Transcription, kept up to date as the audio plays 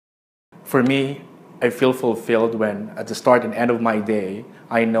For me, I feel fulfilled when at the start and end of my day,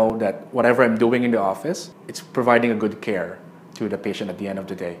 I know that whatever I'm doing in the office, it's providing a good care to the patient at the end of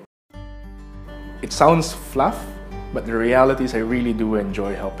the day. It sounds fluff, but the reality is I really do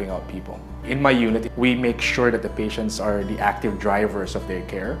enjoy helping out people. In my unit, we make sure that the patients are the active drivers of their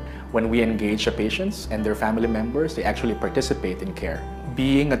care. When we engage the patients and their family members, they actually participate in care.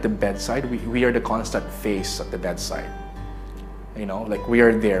 Being at the bedside, we are the constant face of the bedside. You know, like we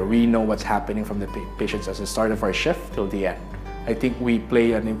are there, we know what's happening from the patients as the start of our shift till the end. I think we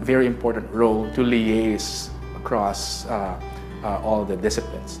play a very important role to liaise across all the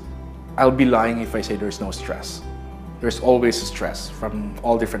disciplines. I'll be lying if I say there's no stress. There's always stress from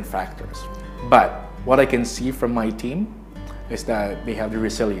all different factors. But what I can see from my team is that they have the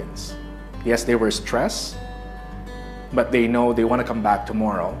resilience. Yes, they were stressed, but they know they want to come back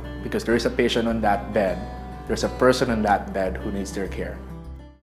tomorrow because there is a patient on that bed. There's a person on that bed who needs their care.